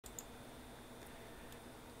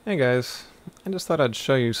Hey guys, I just thought I'd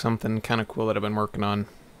show you something kind of cool that I've been working on.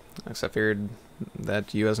 I figured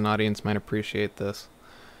that you as an audience might appreciate this.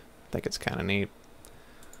 I think it's kind of neat.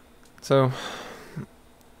 So,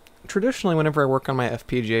 traditionally whenever I work on my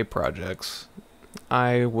FPGA projects,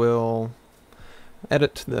 I will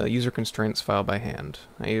edit the user constraints file by hand.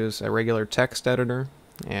 I use a regular text editor,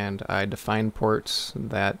 and I define ports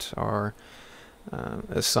that are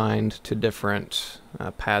assigned to different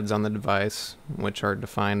pads on the device, which are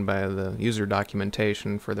defined by the user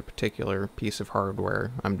documentation for the particular piece of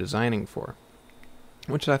hardware I'm designing for,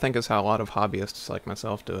 which I think is how a lot of hobbyists like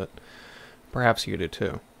myself do it. Perhaps you do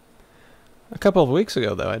too. A couple of weeks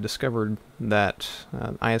ago, though, I discovered that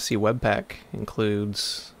ISC Webpack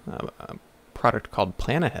includes a product called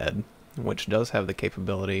PlanAhead, which does have the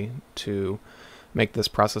capability to make this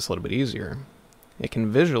process a little bit easier. It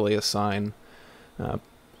can visually assign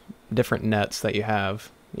different nets that you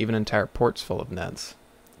have, even entire ports full of nets,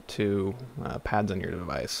 to pads on your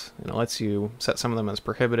device. And it lets you set some of them as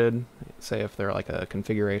prohibited, say if they're like a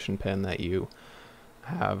configuration pin that you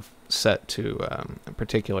have set to a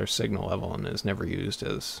particular signal level and is never used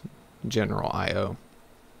as general I/O.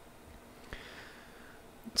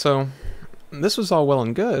 So this was all well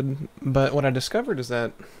and good, but what I discovered is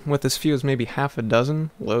that with as few as maybe half a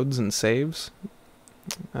dozen loads and saves,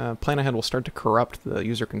 PlanAhead will start to corrupt the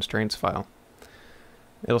user constraints file.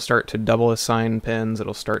 It'll start to double assign pins,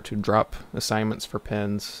 it'll start to drop assignments for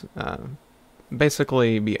pins,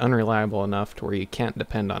 basically be unreliable enough to where you can't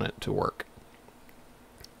depend on it to work.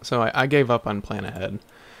 So I gave up on PlanAhead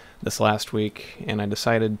this last week, and I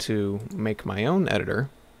decided to make my own editor,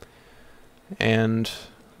 and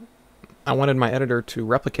I wanted my editor to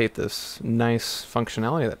replicate this nice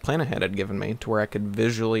functionality that PlanAhead had given me, to where I could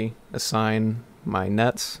visually assign my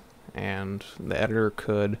nets, and the editor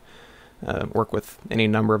could work with any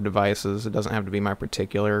number of devices. It doesn't have to be my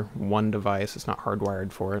particular one device. It's not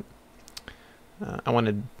hardwired for it. I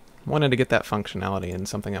wanted to get that functionality and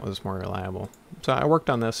something that was more reliable. So I worked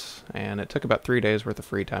on this, and it took about 3 days worth of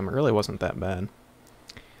free time. It really wasn't that bad.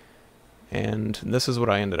 And this is what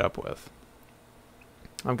I ended up with.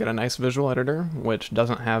 I've got a nice visual editor, which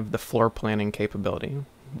doesn't have the floor planning capability,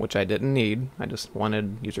 which I didn't need. I just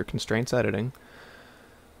wanted user constraints editing.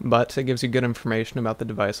 But it gives you good information about the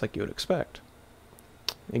device like you would expect.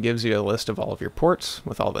 It gives you a list of all of your ports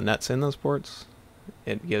with all the nets in those ports.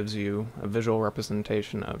 It gives you a visual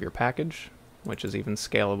representation of your package, which is even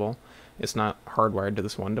scalable. It's not hardwired to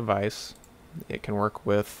this one device. It can work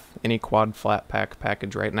with any quad flat pack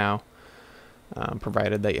package right now,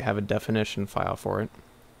 provided that you have a definition file for it.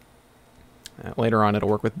 Later on, it'll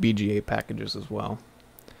work with BGA packages as well.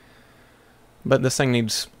 But this thing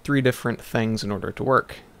needs 3 different things in order to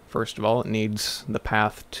work. First of all, it needs the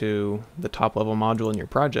path to the top level module in your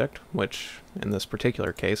project, which in this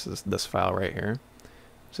particular case is this file right here.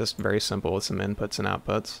 It's just very simple with some inputs and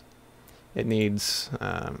outputs. It needs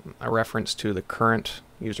a reference to the current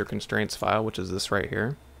user constraints file, which is this right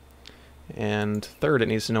here. And third, it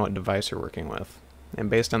needs to know what device you're working with. And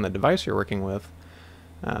based on the device you're working with,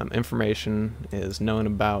 information is known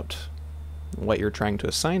about what you're trying to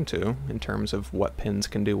assign to in terms of what pins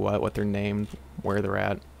can do what they're named, where they're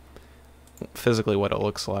at, physically what it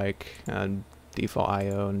looks like, default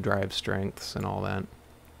I/O and drive strengths and all that.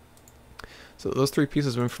 So those 3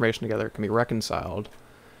 pieces of information together can be reconciled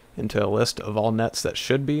into a list of all nets that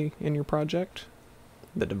should be in your project,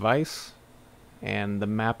 the device, and the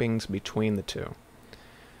mappings between the two.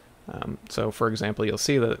 So for example, you'll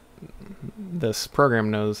see that this program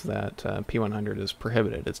knows that P100 is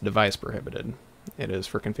prohibited. It's device prohibited. It is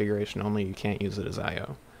for configuration only. You can't use it as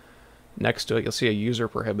I/O. Next to it, you'll see a user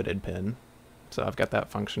prohibited pin. So I've got that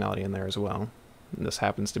functionality in there as well. And this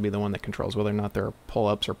happens to be the one that controls whether or not there are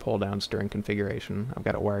pull-ups or pull-downs during configuration. I've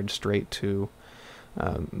got it wired straight to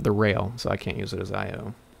the rail, so I can't use it as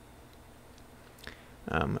I/O.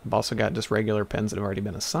 I've also got just regular pins that have already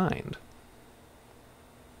been assigned.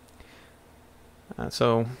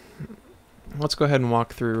 So let's go ahead and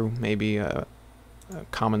walk through maybe a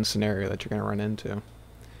common scenario that you're going to run into.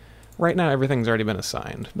 Right now everything's already been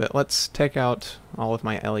assigned, but let's take out all of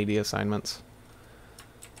my LED assignments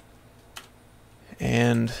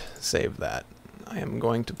and save that. I am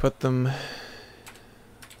going to put them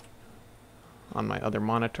on my other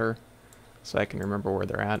monitor so I can remember where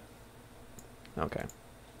they're at. Okay.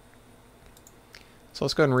 So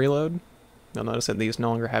let's go ahead and reload. You'll notice that these no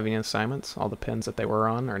longer have any assignments. All the pins that they were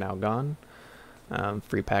on are now gone.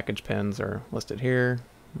 Free package pins are listed here.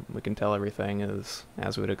 We can tell everything is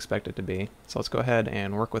as we would expect it to be. So let's go ahead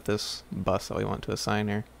and work with this bus that we want to assign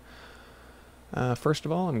here. First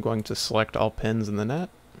of all, I'm going to select all pins in the net.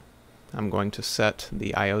 I'm going to set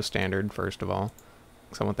the I/O standard first of all,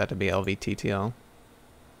 because I want that to be LVTTL.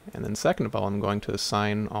 And then second of all, I'm going to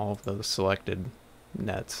assign all of those selected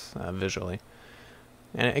nets visually.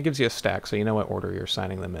 And it gives you a stack, so you know what order you're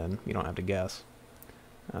assigning them in. You don't have to guess.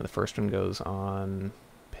 The first one goes on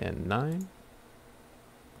pin 9,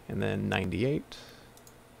 and then 98,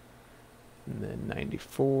 and then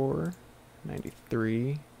 94,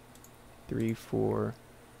 93, 3, 4,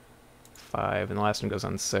 5, and the last one goes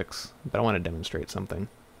on 6. But I want to demonstrate something.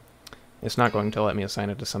 It's not going to let me assign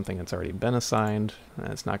it to something that's already been assigned.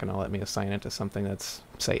 It's not going to let me assign it to something that's,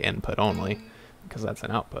 say, input only, because that's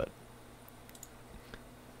an output.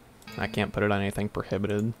 I can't put it on anything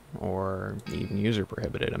prohibited or even user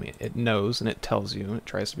prohibited. I mean, it knows and it tells you. It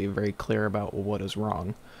tries to be very clear about what is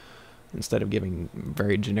wrong instead of giving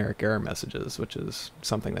very generic error messages, which is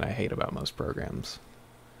something that I hate about most programs.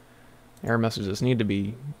 Error messages need to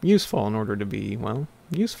be useful in order to be, well,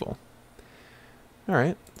 useful.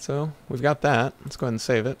 Alright, so we've got that. Let's go ahead and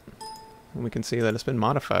save it. And we can see that it's been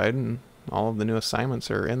modified and all of the new assignments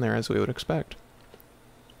are in there as we would expect.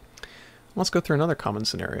 Let's go through another common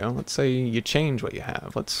scenario. Let's say you change what you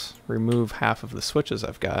have. Let's remove half of the switches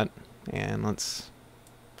I've got, and let's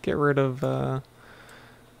get rid of the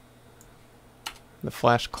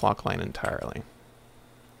flash clock line entirely.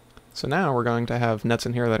 So now we're going to have nets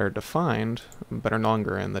in here that are defined, but are no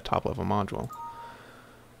longer in the top level module.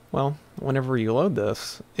 Well, whenever you load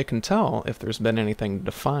this, it can tell if there's been anything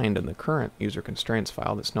defined in the current user constraints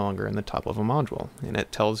file that's no longer in the top level module. And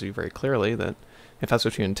it tells you very clearly that if that's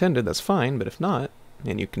what you intended, that's fine, but if not,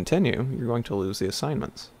 and you continue, you're going to lose the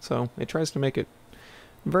assignments. So it tries to make it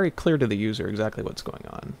very clear to the user exactly what's going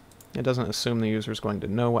on. It doesn't assume the user is going to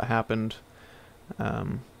know what happened,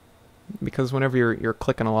 because whenever you're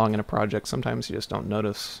clicking along in a project, sometimes you just don't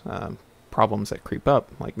notice problems that creep up,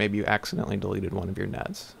 like maybe you accidentally deleted one of your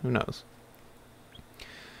nets. Who knows?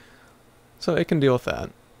 So it can deal with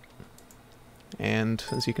that. And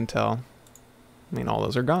as you can tell, I mean, all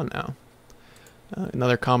those are gone now.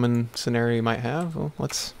 Another common scenario you might have, well,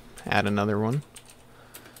 let's add another one.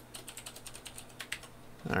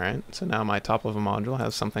 Alright, so now my top level module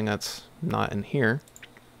has something that's not in here.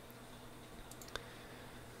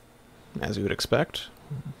 As you would expect,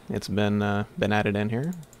 it's been added in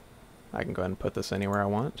here. I can go ahead and put this anywhere I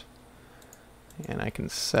want. And I can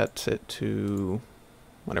set it to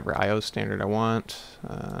whatever I/O standard I want.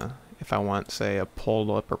 If I want, say, a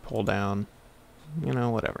pull up or pull down, you know,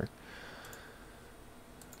 whatever.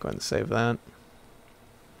 Go ahead and save that.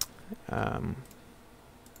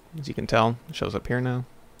 As you can tell, it shows up here now.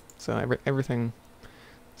 So everything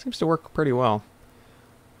seems to work pretty well.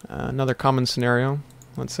 Another common scenario,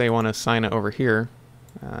 let's say you want to assign it over here.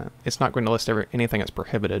 It's not going to list anything that's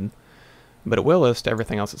prohibited, but it will list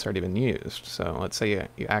everything else that's already been used. So let's say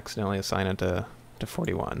you accidentally assign it to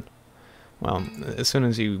 41. Well, as soon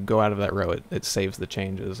as you go out of that row, it saves the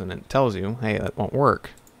changes and it tells you, hey, that won't work.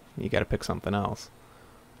 You got to pick something else.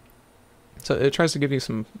 So it tries to give you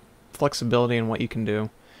some flexibility in what you can do.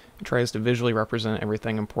 It tries to visually represent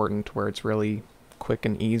everything important to where it's really quick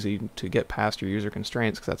and easy to get past your user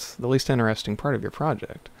constraints, because that's the least interesting part of your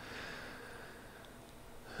project.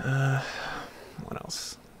 What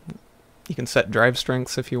else? You can set drive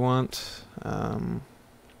strengths if you want. Yeah,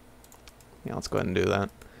 let's go ahead and do that.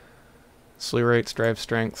 Slew rates, drive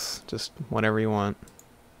strengths, just whatever you want.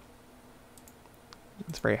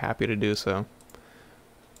 It's very happy to do so.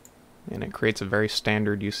 And it creates a very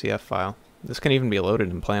standard UCF file. This can even be loaded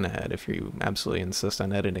in PlanAhead if you absolutely insist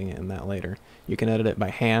on editing it in that later. You can edit it by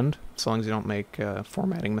hand, as long as you don't make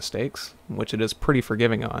formatting mistakes, which it is pretty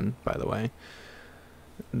forgiving on, by the way.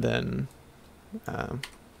 Then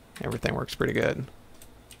everything works pretty good.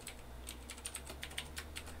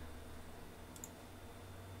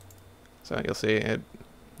 So you'll see it,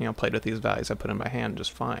 played with these values I put in by hand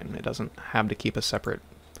just fine. It doesn't have to keep a separate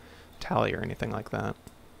tally or anything like that.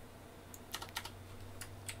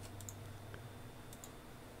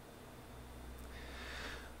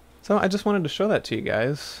 So I just wanted to show that to you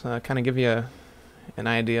guys, kind of give you an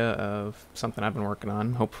idea of something I've been working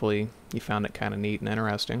on. Hopefully you found it kind of neat and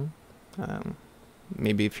interesting.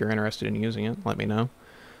 Maybe if you're interested in using it, let me know.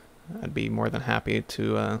 I'd be more than happy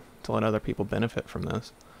to let other people benefit from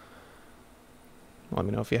this. Let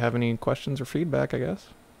me know if you have any questions or feedback, I guess.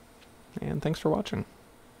 And thanks for watching.